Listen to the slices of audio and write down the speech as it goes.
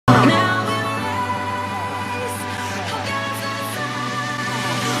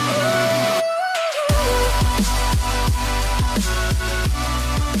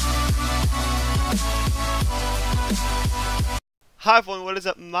Hi everyone, what is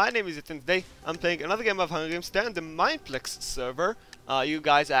up? My name is Yvette and today I'm playing another game of Hunger Games there on the Mineplex server. You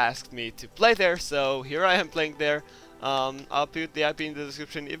guys asked me to play there, so here I am playing there. I'll put the IP in the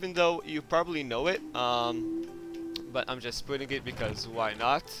description even though you probably know it. But I'm just putting it because why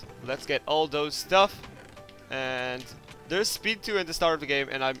not? Let's get all those stuff. And there's speed 2 at the start of the game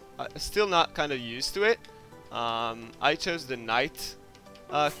and I'm still not kind of used to it. I chose the night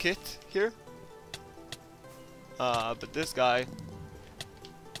kit here. But this guy...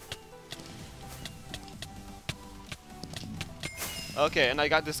 Okay, and I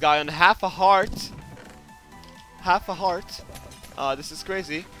got this guy on half a heart. Half a heart. This is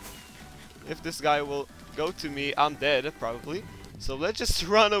crazy. If this guy will go to me, I'm dead, probably. So let's just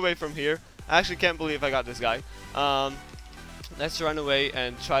run away from here. I actually can't believe I got this guy. Let's run away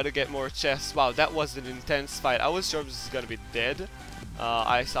and try to get more chests. Wow, that was an intense fight. I was sure this is gonna be dead.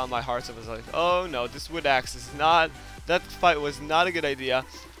 I saw my hearts and was like, oh no, this wood axe is not... That fight was not a good idea.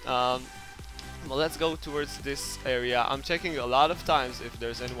 Well, let's go towards this area. I'm checking a lot of times if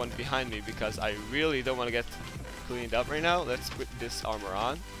there's anyone behind me because I really don't want to get cleaned up right now. Let's put this armor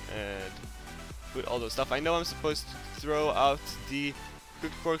on and put all those stuff. I know I'm supposed to throw out the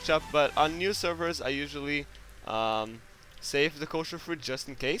cooked pork chop, but on new servers I usually save the kosher food just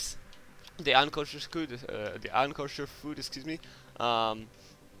in case. The unkosher food, excuse me. But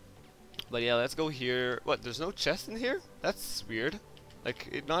yeah, let's go here. What? There's no chest in here? That's weird. Like,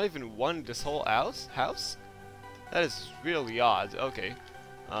 it not even one this whole house? That is really odd. Okay.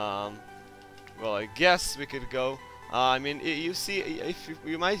 Well, I guess we could go. I mean, you see, if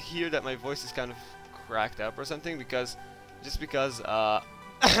you might hear that my voice is kind of cracked up or something because, just because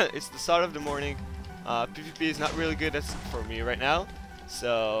it's the start of the morning. PvP is not really good for me right now,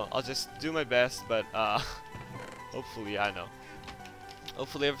 so I'll just do my best. But hopefully, I know.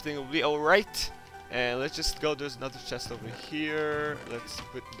 Hopefully everything will be alright. And let's just go. There's another chest over here. Let's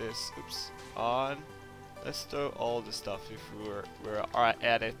put this on. Let's throw all the stuff if we're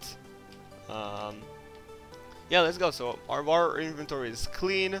at it. Yeah, let's go. So our inventory is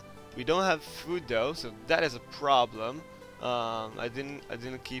clean. We don't have food though, so that is a problem. I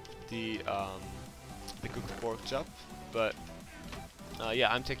didn't keep the cooked pork chop, but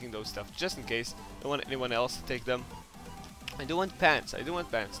yeah, I'm taking those stuff just in case. I don't want anyone else to take them. I do want pants.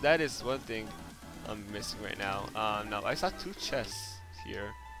 That is one thing I'm missing right now. No, I saw 2 chests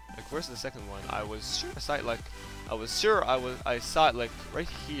here. Like, where's the second one? I was sure I saw it I saw it like right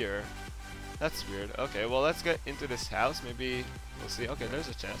here. That's weird. Okay, well, let's get into this house. Maybe we'll see. Okay, there's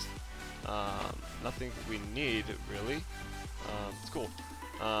a chest. Nothing we need really. It's cool.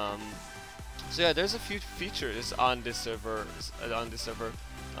 So yeah, there's a few features on this server.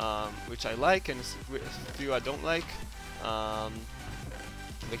 Which I like, and a few I don't like.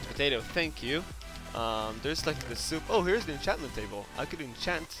 Baked potato, thank you. There's like the soup. Oh, here's the enchantment table. I could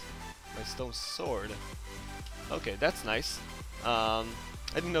enchant my stone sword. Okay, that's nice. I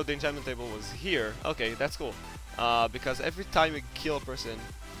didn't know the enchantment table was here. Okay, that's cool. Because every time you kill a person,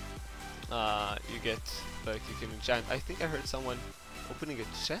 you get, like, you can enchant. I think I heard someone opening a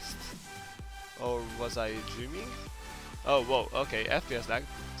chest. Or was I dreaming? Oh, whoa, okay, FPS lag.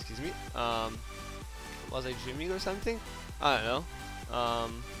 Excuse me. Was I dreaming or something? I don't know.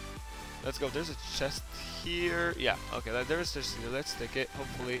 Let's go. There's a chest here. Yeah, okay, there's a chest here. Let's take it,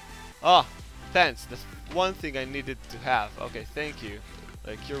 hopefully. Ah, pants. That's one thing I needed to have. Okay, thank you.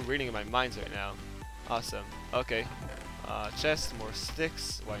 Like, you're reading in my mind right now. Awesome. Okay. Chest, more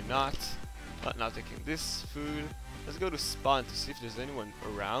sticks. Why not? Not taking this food. Let's go to spawn to see if there's anyone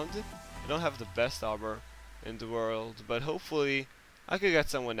around. I don't have the best armor in the world, but hopefully I could get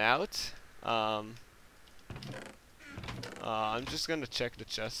someone out. I'm just gonna check the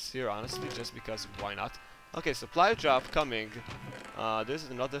chests here, honestly, just because why not? Okay, supply drop coming. There's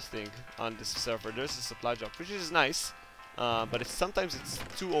another thing on this server. There's a supply drop, which is nice, but sometimes it's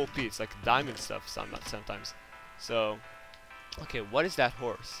too OP. It's like diamond stuff sometimes. So, okay, what is that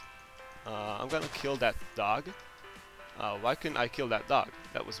horse? I'm gonna kill that dog. Why couldn't I kill that dog?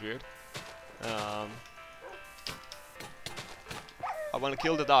 That was weird. I want to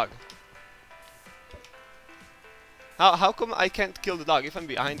kill the dog. How come I can't kill the dog? If I'm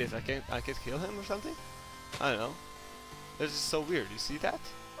behind it, I can't kill him or something? I don't know. This is so weird. You see that?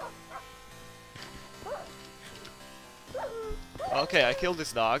 Okay, I killed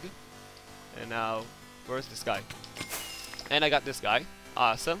this dog. And now, where's this guy? And I got this guy.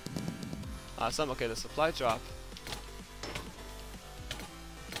 Awesome. Awesome. Okay, the supply drop.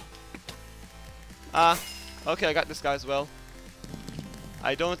 Okay, I got this guy as well.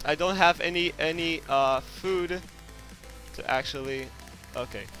 I don't have any food to actually.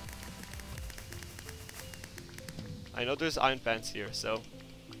 Okay. I know there's iron pants here, so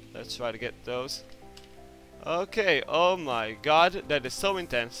let's try to get those. Okay, oh my god, that is so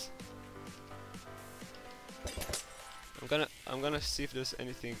intense. I'm gonna see if there's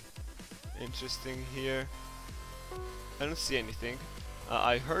anything interesting here. I don't see anything.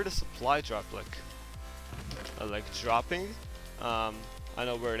 I heard a supply drop like dropping. I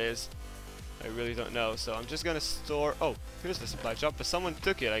know where it is. I really don't know, so I'm just gonna store. Oh, here's the supply drop, but someone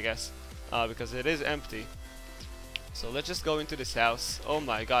took it, I guess, because it is empty. So let's just go into this house. Oh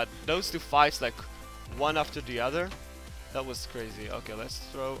my god, those two fights like one after the other. That was crazy. Okay, let's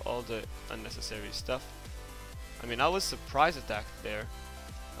throw all the unnecessary stuff. I mean, I was surprise attacked there.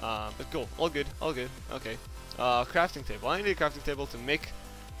 But cool, all good, all good. Okay, crafting table. I need a crafting table to make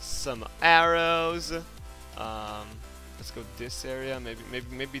some arrows. Let's go this area.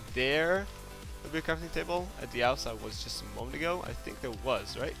 Maybe there would be a crafting table. At the house I was just a moment ago. I think there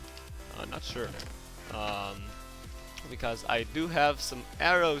was, right? Not sure. Because I do have some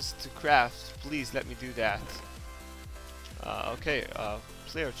arrows to craft. Please let me do that. Okay,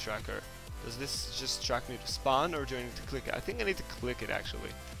 player tracker. Does this just track me to spawn, or do I need to click it? I think I need to click it actually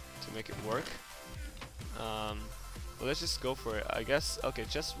to make it work. Well, let's just go for it, I guess. Okay,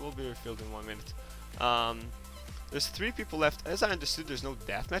 chests will be refilled in 1 minute. There's 3 people left. As I understood, there's no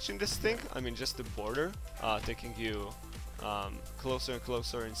deathmatch in this thing. I mean, just the border, taking you closer and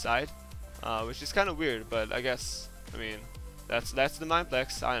closer inside, which is kind of weird. But I guess, I mean, that's the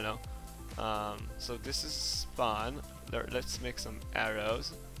Mineplex. I don't know. So this is spawn. Let's make some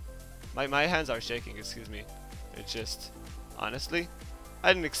arrows. My hands are shaking. Excuse me. It's just, honestly,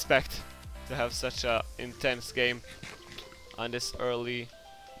 I didn't expect to have such a intense game on this early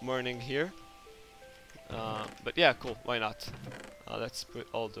morning here. But yeah, cool. Why not? Let's put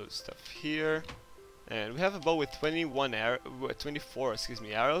all those stuff here, and we have a bow with 24, excuse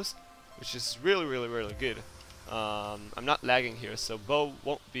me, arrows, which is really good. I'm not lagging here, so bow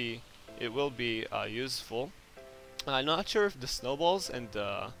won't be. It will be useful. I'm not sure if the snowballs and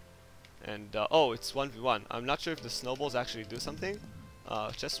oh, it's 1v1. I'm not sure if the snowballs actually do something.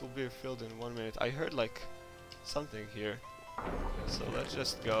 Chests will be refilled in 1 minute. I heard like something here, so let's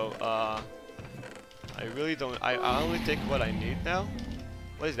just go. I really don't. I only take what I need now.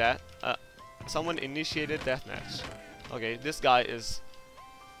 What is that? Someone initiated deathmatch. Okay, this guy is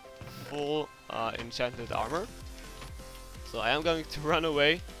full enchanted armor, so I am going to run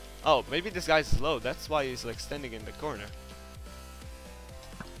away. Oh, maybe this guy's low. That's why he's like standing in the corner.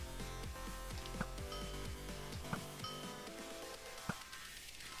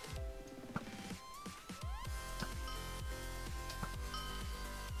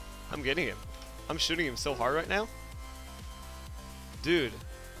 I'm getting him. I'm shooting him so hard right now. Dude,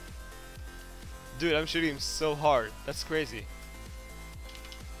 I'm shooting him so hard. That's crazy.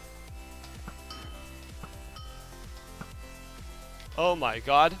 Oh my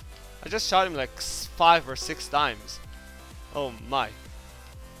god. I just shot him like 5 or 6 times. Oh my.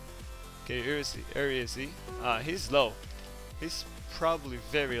 Okay, where is he? He's low. He's probably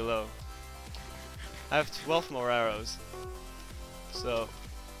very low. I have 12 more arrows. So.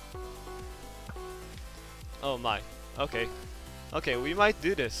 Oh my. Okay. Okay, we might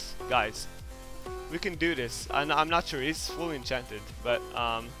do this, guys. We can do this. I'm not sure. He's fully enchanted, but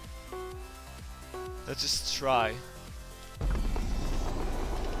let's just try.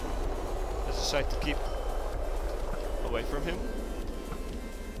 Let's just try to keep away from him.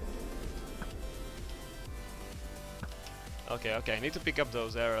 Okay, okay. I need to pick up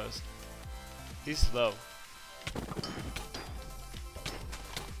those arrows. He's low.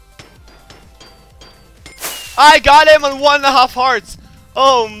 I got him on 1.5 hearts.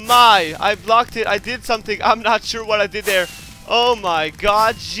 Oh my, I blocked it. I did something. I'm not sure what I did there. Oh my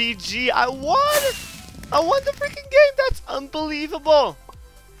god, GG. I won. I won the freaking game. That's unbelievable.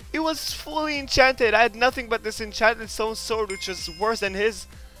 It was fully enchanted. I had nothing but this enchanted stone sword, which was worse than his.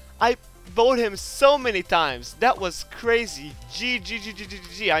 I bowed him so many times. That was crazy.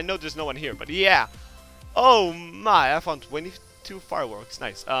 GG. I know there's no one here, but yeah. Oh my, I found 22 fireworks.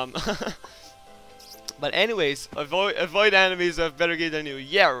 Nice. But anyways, avoid enemies who have better gear than you.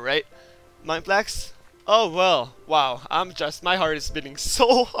 Yeah, right? Mineplex? Oh well, wow. My heart is beating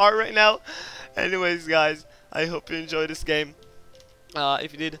so hard right now. Anyways, guys, I hope you enjoyed this game.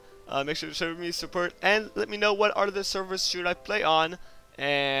 If you did, make sure to show me support and let me know what other servers should I play on.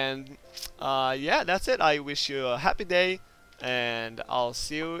 And yeah, that's it. I wish you a happy day, and I'll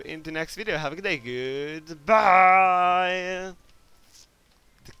see you in the next video. Have a good day. Goodbye.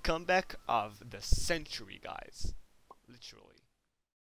 The comeback of the century, guys. Literally.